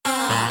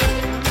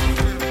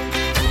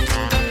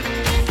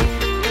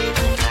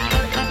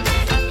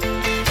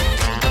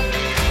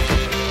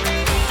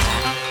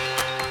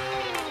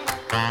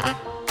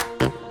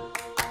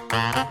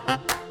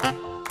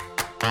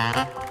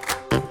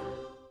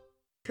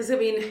Because, I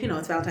mean, you know,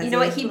 it's Valentine's Day. You know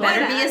what? He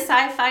better be a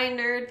sci-fi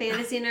nerd,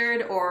 fantasy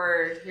nerd,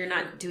 or you're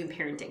not doing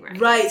parenting right.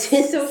 Right.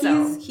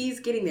 So he's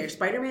getting there.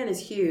 Spider-Man is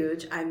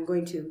huge. I'm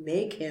going to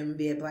make him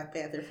be a Black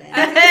Panther fan.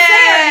 I was going to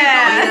say,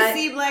 are you going to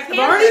see Black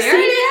Panther? I've already seen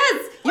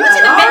it. You went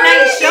to the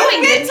midnight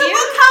showing, didn't you?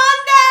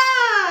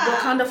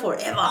 Wakanda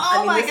forever.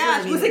 Oh my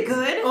gosh. Was it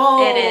good?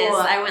 Oh, it is.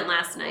 I went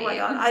last night. Oh my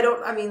God. I'm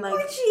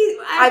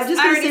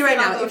just going to say right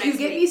now, if you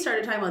get me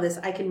started talking about this,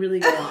 I can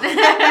really go on.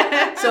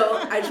 So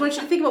I just want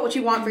you to think about what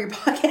you want for your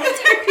podcast.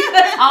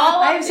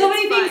 I have so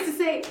many things to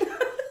say.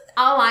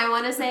 All I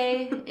want to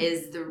say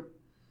is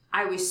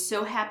I was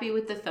so happy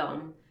with the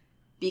film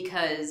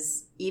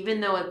because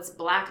even though it's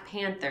Black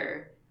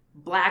Panther,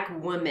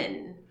 Black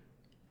woman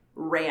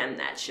ran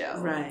that show.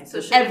 Right.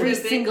 So every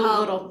single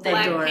little thing.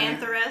 Black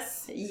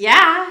Pantheress.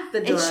 Yeah.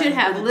 It should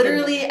have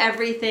literally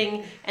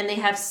everything. And they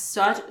have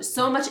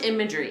so much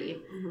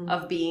imagery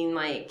of being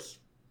like,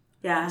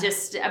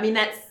 just, I mean,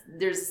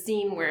 there's a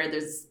scene where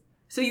there's.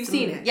 So you've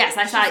seen it? Yes,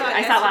 I saw it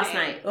last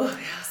night. Oh,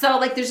 yeah. So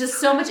like, there's just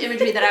so much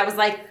imagery that I was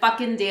like,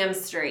 fucking damn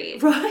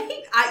straight.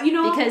 Right?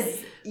 Because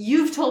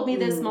you've told me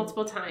this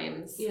multiple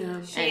times.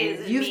 Yeah.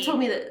 And you've told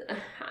me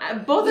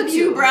that both of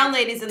you. Two brown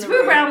ladies in the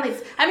room. Two brown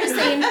ladies. I'm just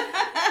saying.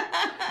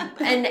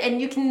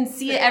 and you can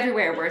see it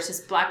everywhere where it's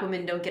just Black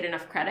women don't get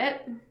enough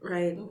credit.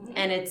 Right.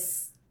 And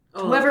it's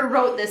whoever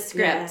wrote this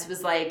script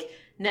was like,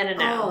 no. I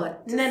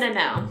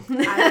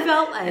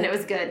felt like, and it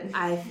was good.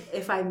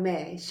 If I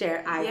may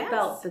share, I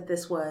felt that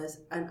this was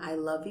an I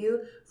love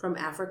you from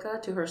Africa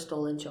to her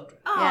stolen children.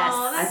 Oh,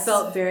 yes. I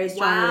felt very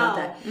strongly about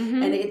that.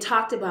 Mm-hmm. And it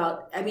talked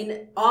about, I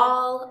mean,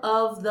 all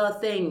of the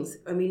things.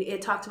 I mean,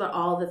 it talked about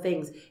all the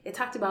things. It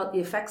talked about the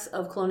effects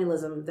of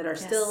colonialism that are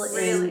still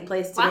in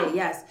place today. Wow.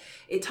 Yes.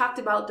 It talked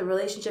about the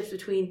relationships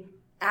between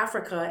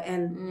Africa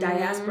and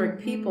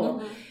diasporic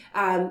people.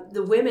 Mm-hmm.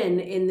 The women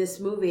in this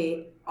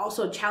movie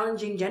also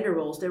challenging gender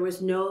roles. There was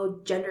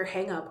no gender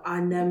hang up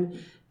on them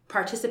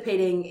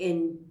participating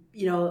in,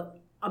 you know,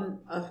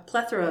 a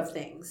plethora of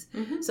things.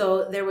 Mm-hmm.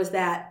 So there was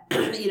that,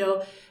 you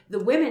know, the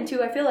women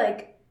too, I feel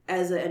like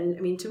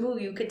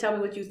Tumu, you could tell me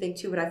what you think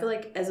too, but I feel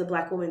like as a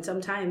Black woman,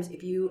 sometimes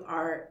if you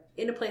are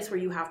in a place where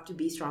you have to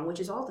be strong,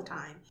 which is all the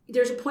time,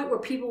 there's a point where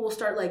people will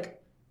start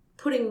like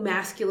putting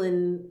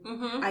masculine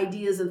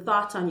ideas and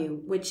thoughts on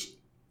you, which,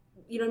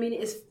 you know what I mean,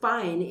 is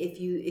fine if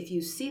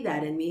you see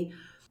that in me.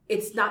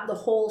 It's not the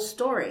whole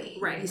story.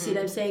 Right. You see what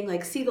I'm saying?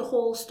 Like, see the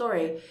whole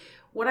story.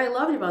 What I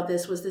loved about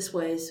this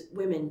was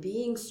women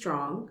being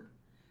strong.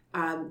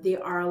 They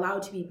are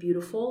allowed to be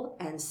beautiful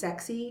and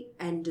sexy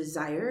and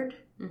desired.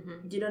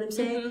 Mm-hmm. Do you know what I'm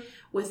saying?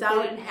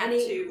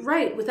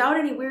 Mm-hmm. Without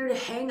any weird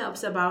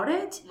hang-ups about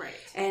it. Right.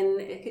 And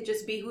it could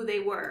just be who they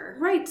were.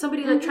 Right.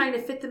 Somebody like trying to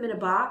fit them in a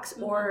box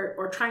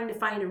or trying to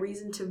find a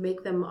reason to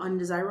make them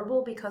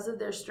undesirable because of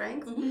their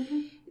strength.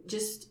 Mm-hmm.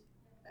 Just,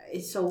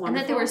 it's so wonderful. And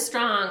that they were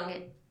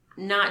strong.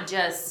 Not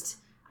just,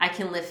 I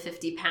can lift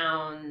 50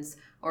 pounds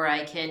or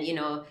I can, you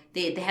know,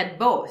 they had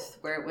both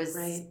where it was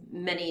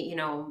many, you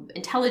know,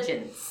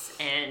 intelligence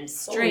and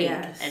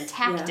strength and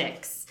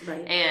tactics. Yeah.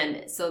 Right.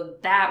 And so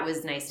that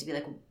was nice to be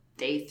like,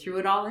 they threw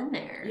it all in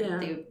there.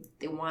 Yeah.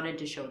 They wanted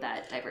to show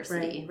that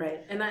diversity.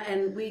 Right.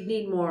 And we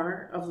need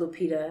more of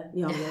Lupita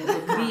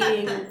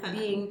Nyong'o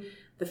being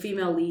the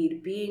female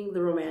lead, being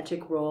the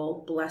romantic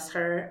role. Bless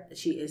her.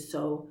 She is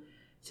so...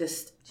 she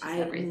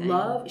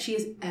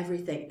is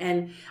everything.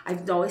 And I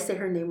always say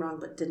her name wrong,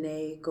 but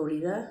Danae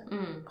Gurira.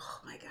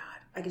 Oh my God.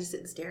 I can just sit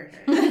and stare at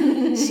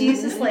her.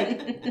 She's just like,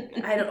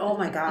 oh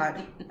my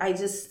God. I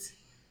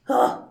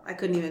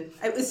couldn't even.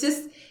 It was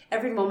just,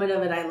 every moment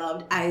of it I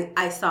loved.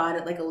 I saw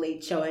it at like a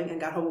late showing and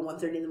got home at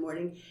 1:30 in the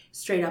morning,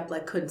 straight up,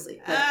 like couldn't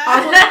sleep.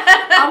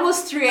 Like,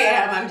 almost 3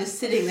 a.m. I'm just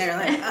sitting there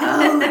like,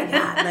 oh my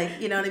God.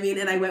 Like, you know what I mean?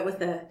 And I went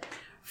with a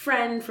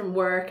friend from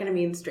work, and I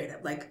mean, straight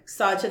up, like,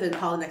 saw each other in the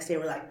hall the next day.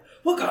 We're like,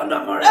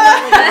 Wakanda forever.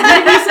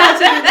 We saw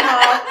each other in the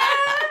hall.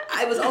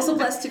 I was also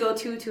blessed to go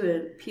to a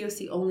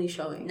POC only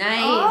showing. Nice.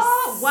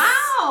 Oh,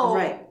 wow.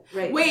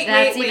 Right. Wait,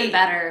 even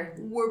better.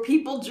 Were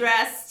people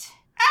dressed?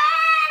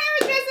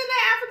 They were dressed in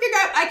the African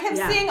garb. I kept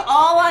seeing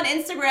all on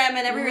Instagram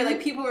and everywhere,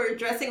 like, people were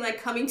dressing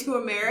like Coming to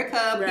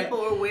America. Right. People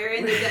were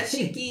wearing the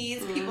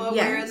dashikis. People were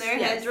wearing their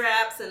head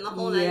wraps and the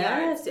whole 9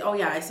 yards. Oh,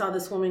 yeah. I saw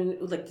this woman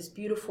with, like, this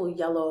beautiful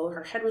yellow,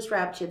 her head was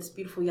wrapped. She had this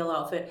beautiful yellow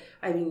outfit.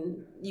 I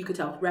mean, you could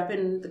tell,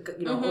 repping the,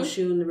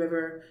 Oshun, the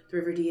river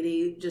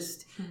deity.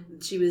 Just,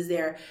 she was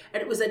there.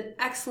 And it was an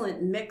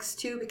excellent mix,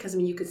 too, because, I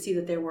mean, you could see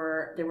that there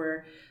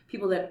were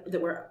people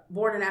that were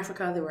born in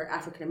Africa. There were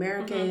African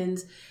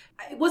Americans.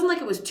 It wasn't like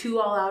it was too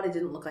all out. It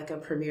didn't look like a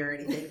premiere or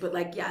anything. But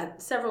like,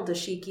 several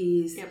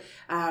dashikis,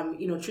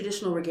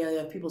 traditional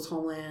regalia of people's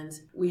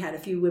homelands. We had a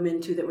few women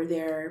too that were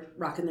there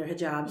rocking their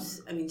hijabs.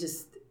 I mean,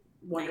 just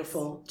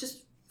wonderful. Nice.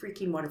 Just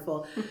freaking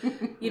wonderful.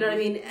 You know what I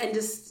mean? And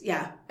just,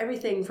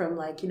 everything from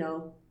like,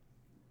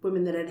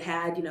 women that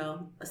had,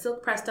 a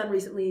silk press done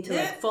recently to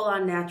like full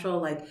on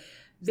natural, like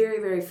very,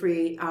 very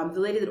free.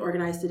 The lady that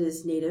organized it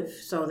is Native.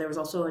 So there was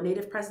also a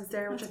Native presence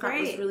there, which I thought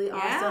was really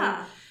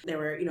awesome. There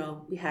were,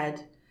 we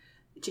had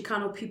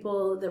Chicano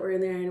people that were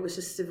in there, and it was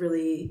just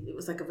it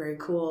was like a very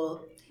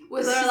cool.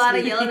 Was there a lot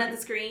of yelling at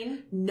the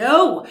screen?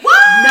 No. What?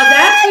 Now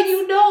that's when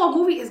you know a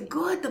movie is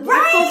good. The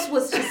black folks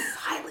was just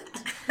silent.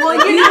 Well,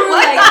 like, you know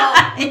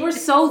what? They were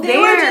so they there.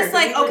 They were just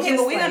like, okay,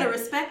 but we're going to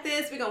respect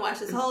this. We're going to watch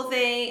this whole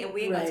thing, and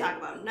we ain't going to talk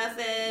about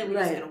nothing. We're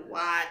just going to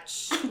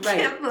watch. Right. I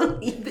can't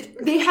believe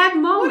it. They had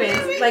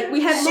moments. Like,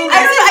 we had moments.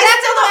 I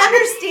still don't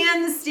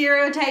understand the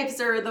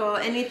stereotypes or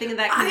anything of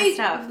that kind of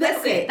stuff.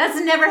 That's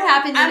never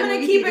happened in I'm going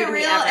to keep it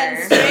real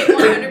and straight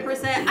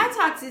 100%. I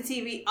talk to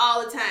TV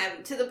all the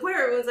time, to the point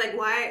where it was like,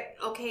 why?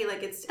 Okay,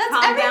 like, it's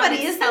calm down,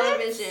 it's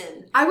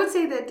television. I would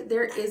say that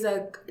there is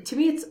to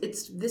me,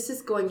 this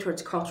is going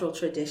towards cultural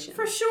tradition.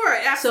 For sure,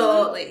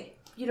 absolutely.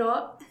 So, you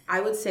know,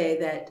 I would say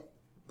that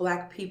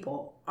black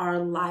people are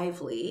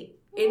lively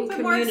in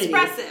community.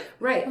 More expressive.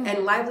 Right,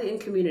 and lively in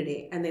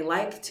community. And they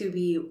like to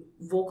be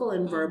vocal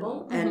and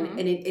verbal. And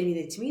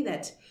to me,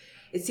 that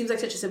it seems like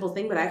such a simple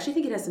thing, but I actually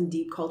think it has some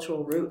deep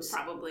cultural roots.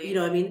 Probably. You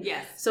know what I mean?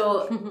 Yes.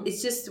 So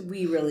it's just,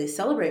 we really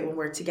celebrate when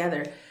we're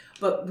together.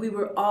 But we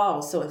were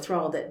all so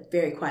enthralled that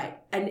very quiet.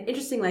 And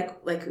interesting, like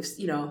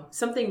you know,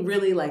 something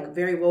really like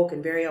very woke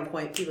and very on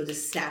point, people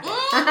just snap it. You know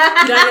what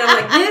I mean?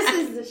 I'm like, this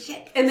is the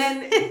shit. And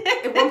then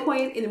at one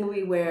point in the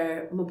movie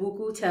where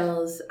Mabuku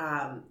tells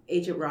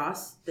Agent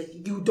Ross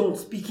that you don't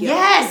speak yet.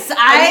 Yes,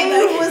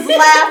 I was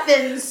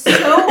laughing so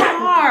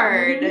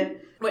hard.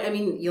 Well, I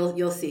mean,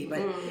 you'll see, but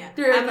I'm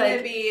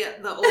gonna be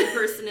the old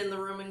person in the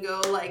room and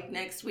go like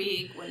next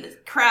week when the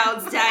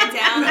crowds die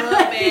down a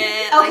little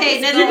bit.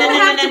 Okay, no.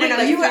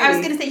 I was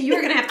gonna say you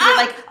were gonna have to wait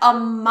like a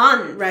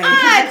month, right?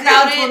 Because the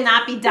crowds will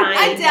not be dying.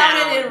 I doubt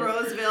it in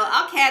Roseville.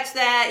 I'll catch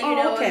that, in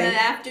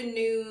the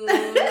afternoon.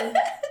 I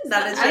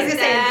was gonna say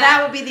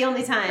that would be the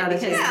only time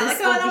because this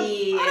will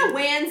be on a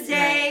Wednesday.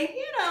 Right.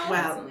 You know,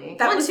 wow.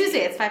 On Tuesday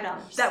it's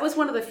 $5. That was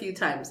one of the few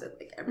times that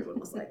like everyone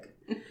was like.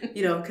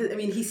 You know, because I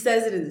mean, he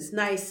says it in this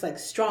nice, like,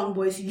 strong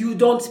voice. You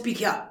don't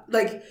speak up,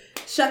 like,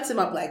 shuts him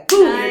up, like,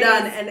 boom, you're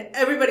done, and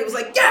everybody was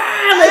like,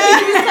 yeah,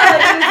 like, you just felt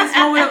like it was this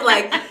moment of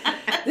like,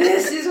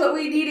 this is what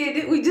we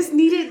needed. We just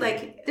needed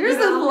like there's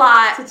a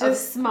lot of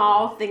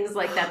small things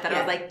like that I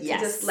was like,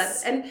 yes, just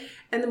and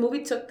the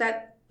movie took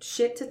that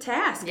shit to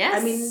task.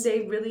 Yes, I mean,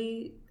 they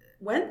really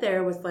went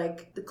there with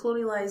like the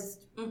colonialized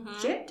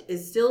shit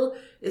is still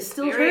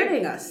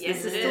hurting us.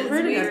 Yes, it is.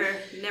 We're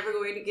never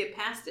going to get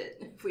past it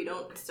if we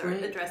don't start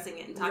addressing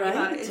it and talking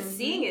about it and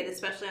seeing it,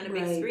 especially on a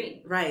big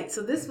screen. Right.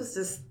 So this was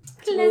just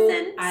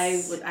pleasant.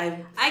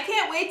 I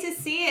can't wait to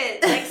see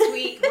it next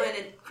week when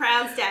the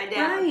crowds die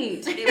down.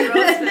 Right. In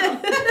Roseville.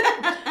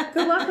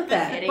 Good luck with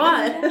that.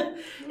 But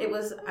it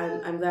was.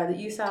 I'm glad that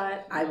you saw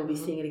it. I will be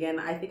seeing it again.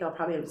 I think I'll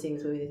probably end up seeing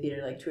this movie in the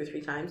theater like 2 or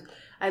 3 times.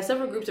 I have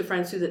several groups of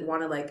friends too that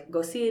want to like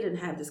go see it and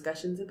have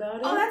discussions about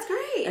it. Oh, that's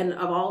great! And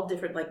of all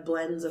different like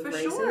blends of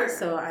races. Sure.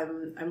 So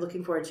I'm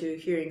looking forward to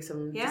hearing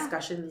some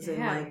discussions in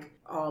like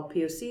all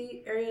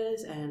POC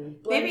areas and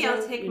maybe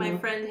I'll take my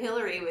friend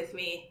Hillary with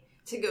me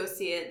to go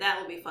see it. That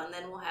will be fun.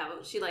 Then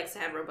she likes to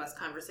have robust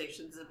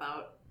conversations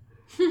about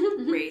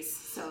race,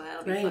 so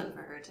that'll be fun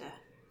for her to.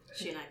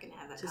 She and I can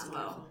have that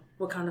combo.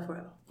 Wakanda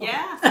forever. Okay.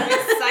 Yeah, I'm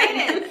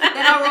excited.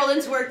 Then I'll roll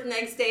into work the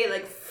next day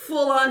like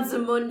full on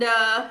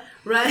Zamunda.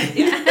 Right.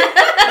 Yeah.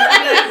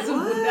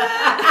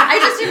 I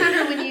just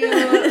remember when you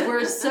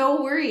were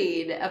so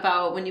worried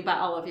about when you bought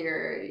all of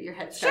your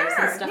headscarves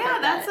and stuff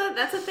like that. Yeah,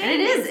 that's a thing.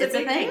 And it's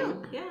a thing.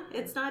 Deal. Yeah,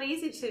 it's not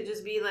easy to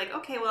just be like,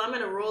 okay, well, I'm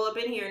going to roll up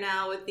in here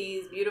now with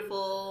these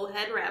beautiful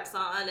head wraps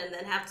on and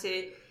then have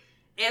to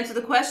answer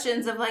the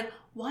questions of like,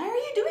 why are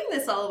you doing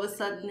this all of a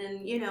sudden?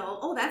 And,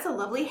 oh, that's a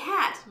lovely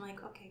hat. I'm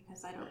like, okay,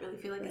 because I don't really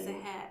feel like it's a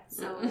hat.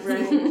 So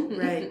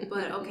right.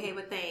 But okay,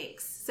 but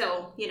thanks.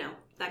 So,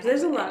 that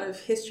there's a lot of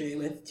history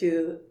with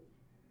 2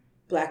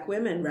 Black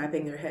women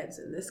wrapping their heads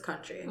in this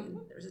country. I mean,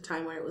 there was a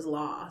time when it was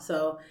law.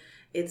 So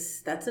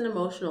that's an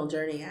emotional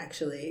journey,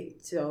 actually.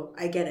 So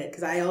I get it,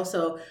 because I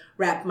also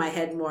wrap my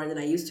head more than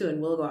I used to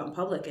and will go out in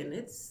public, and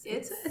it's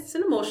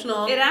an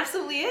emotional. It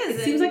absolutely is.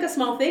 It seems like a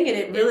small thing, and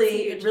it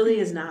really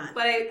is not.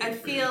 But I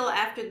feel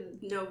after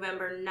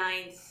November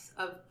 9th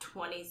of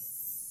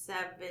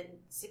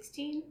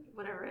 2016,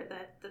 whatever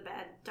the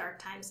bad dark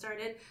time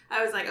started,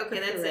 I was like, okay,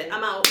 that's it.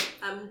 I'm out.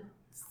 I'm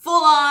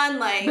full on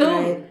like,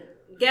 boom.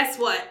 Guess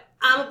what?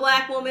 I'm a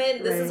Black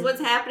woman. This is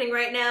what's happening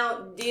right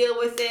now. Deal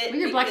with it.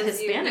 Well, you're Black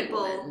Hispanic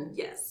woman.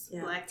 Yes.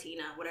 Yeah. Black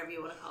Tina, whatever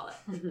you want to call it.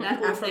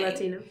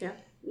 Afro-Latina, yeah.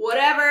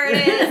 Whatever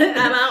it is,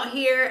 I'm out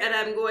here and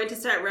I'm going to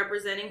start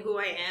representing who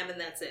I am, and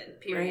that's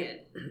it. Period.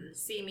 Right.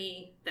 See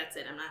me, that's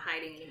it. I'm not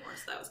hiding anymore.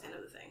 So that was kind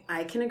of the thing.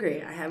 I can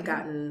agree. I have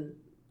gotten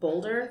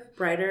bolder,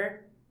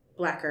 brighter,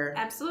 blacker,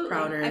 absolutely,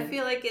 prouder. I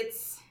feel like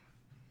it's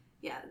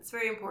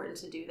very important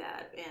to do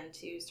that and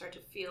to start to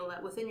feel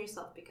that within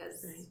yourself,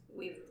 because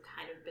we've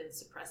kind of been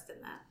suppressed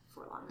in that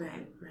for a long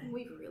time. Right.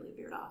 We've really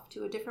veered off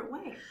to a different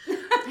way. Hey,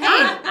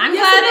 I'm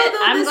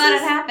glad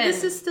it happened.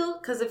 This is still,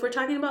 because if we're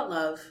talking about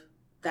love,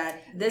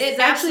 it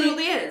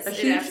absolutely is a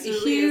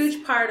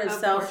huge part of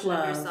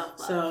self-love.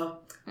 So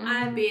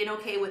I'm being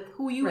okay with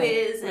who you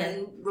is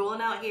and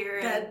rolling out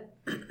here.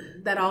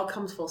 that all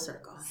comes full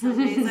circle. Some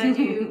days I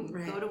do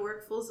go to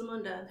work full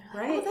Zamunda.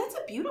 Like, right. Oh, that's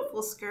a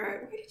beautiful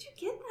skirt. Where did you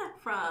get that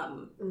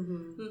from?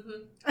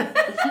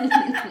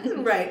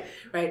 Right.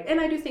 And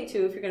I do think,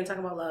 too, if you're going to talk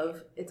about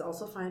love, it's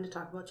also fine to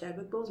talk about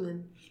Chadwick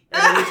Boseman. The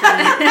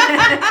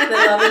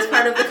love is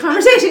part of the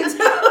conversation. So.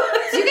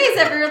 Do you guys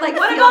ever, like,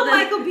 what about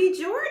Michael B.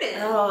 Jordan?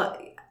 Oh,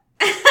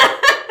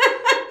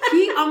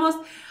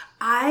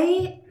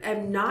 I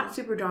am not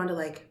super drawn to,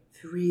 like,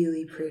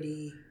 really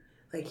pretty.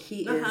 Like,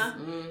 he is, you know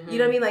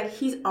what I mean? Like,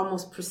 he's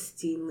almost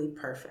pristinely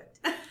perfect.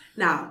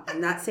 Now, I'm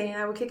not saying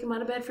I would kick him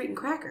out of bed for eating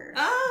crackers,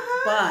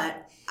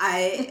 but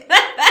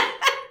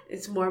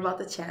it's more about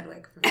the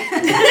Chadwick for me.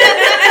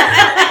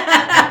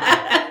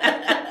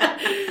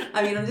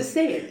 I mean, I'm just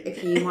saying,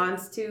 if he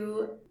wants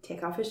to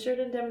take off his shirt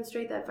and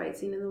demonstrate that fight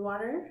scene in the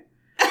water,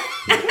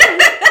 he can.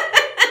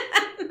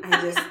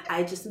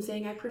 I just am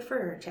saying I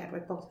prefer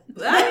Chadwick Boseman.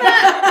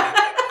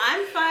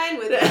 I'm fine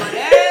with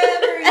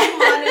whatever you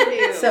want to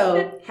do.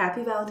 So,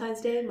 happy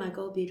Valentine's Day,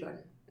 Michael B.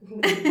 Jordan.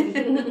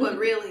 But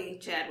really,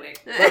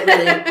 Chadwick. But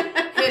really,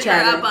 hit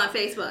her up on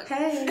Facebook.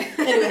 Hey.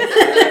 Anyway.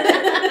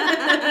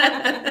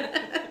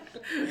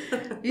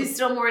 You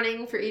still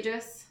mourning for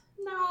Idris?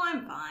 No,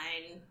 I'm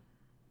fine.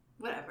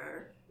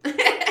 Whatever.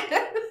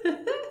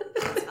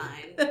 It's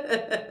fine.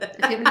 If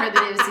you haven't heard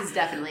the news, he's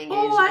definitely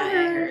engaged. Oh,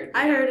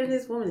 I heard, and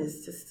his woman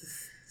is just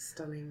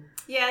stunning.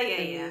 Yeah.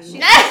 I was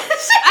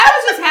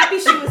just happy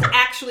she was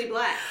actually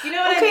black. You know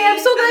what I mean? Okay, I'm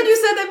so glad you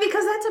said that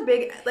because that's a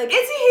big, like,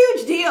 it's a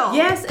huge deal.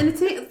 Yes, and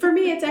for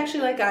me, it's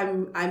actually like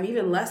I'm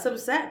even less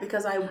upset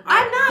because I'm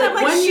not.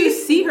 Like, when you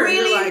see her,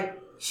 really, you're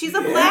like, she's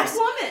a black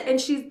woman, and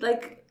she's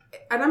like.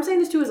 And I'm saying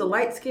this too as a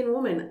light-skinned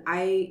woman.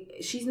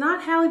 She's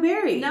not Halle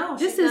Berry. No,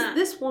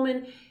 this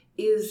woman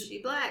is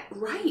she black,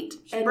 right?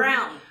 She's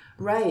brown,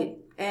 right,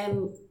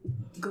 and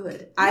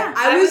good. Yeah,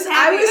 I was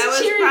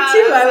cheering proud.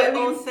 too. I was like,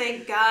 oh,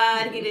 thank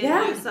God he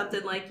didn't do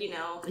something like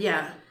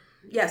Yeah.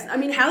 Yes, I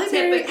mean Halle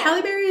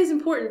Berry is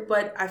important,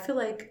 but I feel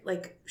like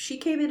she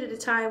came in at a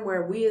time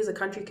where we as a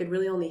country could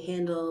really only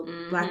handle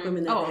black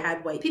women that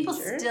had white people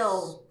features.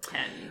 Still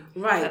can.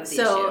 Right.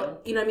 So,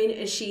 you know what I mean?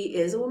 And she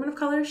is a woman of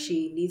color.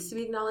 She needs to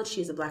be acknowledged.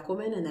 She is a black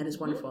woman, and that is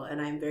wonderful.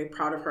 And I'm very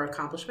proud of her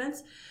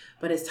accomplishments.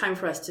 But it's time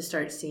for us to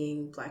start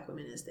seeing black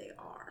women as they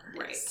are.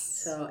 Right.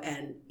 So,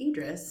 and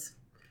Idris,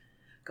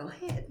 go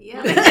ahead.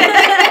 Yeah. So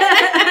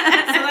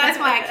that's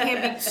why I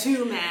can't be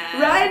too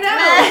mad. Right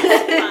now.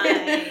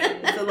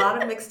 It's a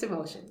lot of mixed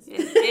emotions.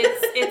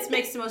 It's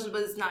mixed emotions,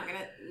 but it's not going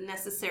to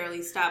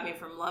necessarily stop me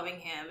from loving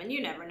him. And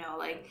you never know,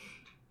 like,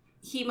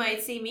 he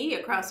might see me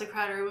across the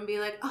crowded room and be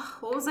like, oh,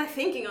 what was I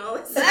thinking all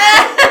this time?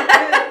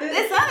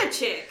 This other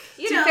chick.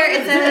 You know,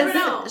 it says,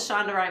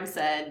 Shonda Rhimes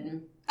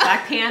said,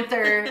 Black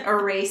Panther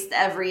erased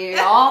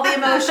all the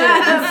emotions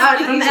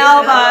from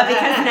Elba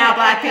because now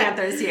Black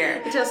Panther's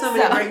here. Until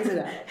somebody brings it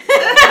up.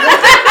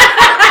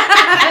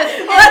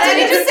 Well, that's what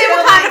you just say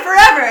Wakanda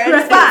forever.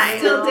 It's fine.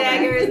 Still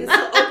daggers and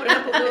still opening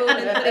up a wound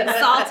and putting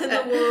salt in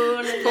the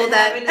wound and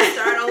having to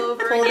start all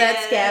over pull again.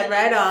 That scab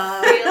right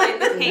off. Feeling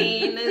the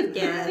pain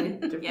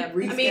again. Yep.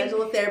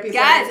 Reschedule a therapy.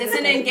 Guys, it's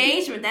an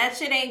engagement. That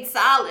shit ain't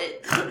solid.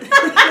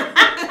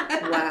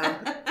 Wow.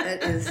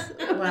 That is,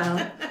 wow.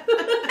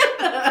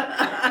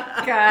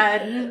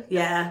 God.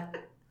 Yeah.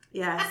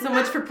 So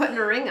much for putting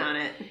a ring on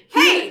it.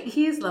 Hey,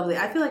 he's lovely.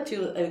 I feel like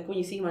too, like, when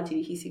you see him on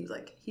TV, he seems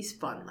like he's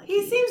fun. Like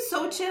he seems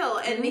so chill,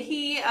 and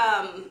he,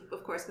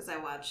 of course, because I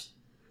watched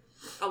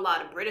a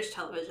lot of British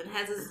television,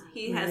 has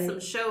some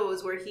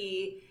shows where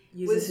he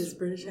uses his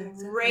British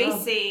accent,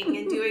 racing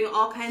and doing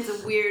all kinds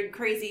of weird,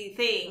 crazy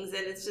things,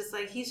 and it's just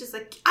like he's just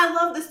like, I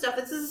love this stuff.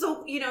 This is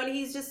so, and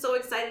he's just so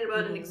excited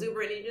about it and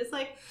exuberant. And he's just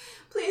like,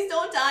 please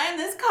don't die in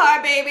this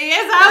car, baby,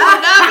 as I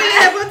would not be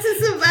able to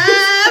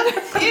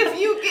survive if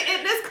you get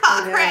in this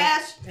car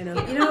crash. I know.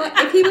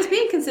 If he was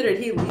being considered,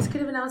 he at least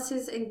could have announced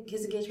his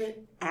engagement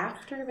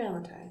after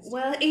Valentine's.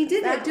 Well, he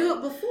didn't do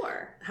it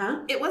before.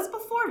 Huh? It was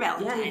before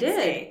Valentine's Day. Yeah, he did.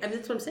 Day. I mean,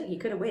 that's what I'm saying. He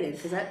could have waited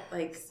because that,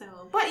 like... So,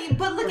 but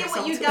look at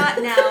what you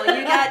got now.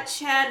 You got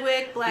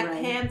Chadwick, Black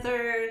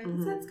Panther.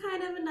 Mm-hmm. That's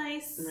kind of a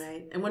nice...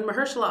 Right. And when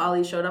Mahershala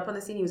Ali showed up on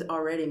the scene, he was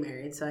already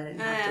married, so I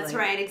didn't have to, that's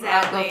right,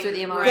 exactly. Go through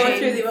the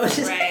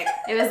emotions. Right.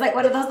 It was like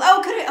one of those,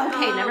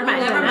 never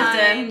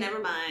mind. Never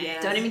mind.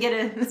 Yes. Don't even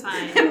get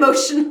fine.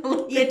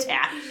 emotionally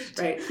attached.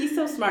 Right. He's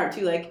so smart,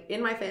 too. Like,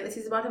 in my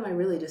fantasies about him, I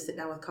really just sit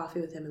down with coffee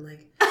with him and,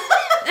 like...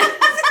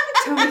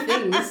 tell me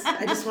things.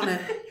 I just want to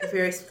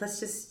let's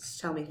just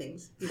tell me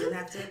things. You don't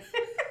have to.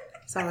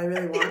 That's all I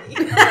really want.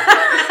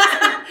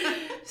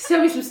 Just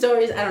tell me some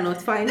stories. I don't know.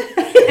 It's fine.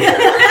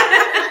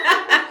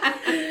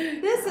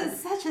 This is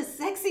such a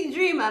sexy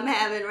dream I'm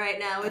having right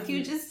now with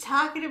you just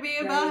talking to me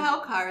about how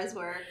cars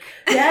work.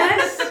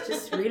 Yes.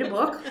 Just read a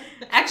book.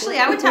 Actually,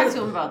 I would talk to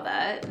him about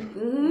that.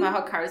 Mm-hmm. About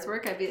how cars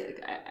work. I'd be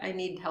like, I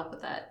need help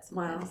with that.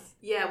 Wow.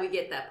 Yeah, we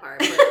get that part.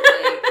 But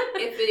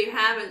if you're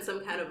having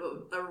some kind of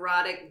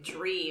erotic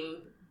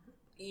dream,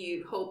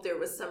 you hope there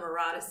was some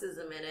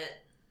eroticism in it.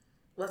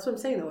 that's what I'm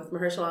saying though. With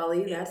Mahershala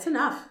Ali, that's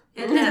enough.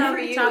 And then for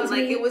you,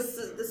 like it was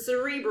the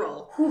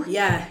cerebral.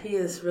 Yeah, he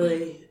is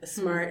really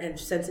smart and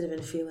sensitive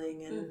and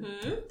feeling, and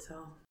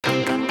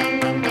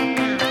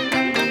so.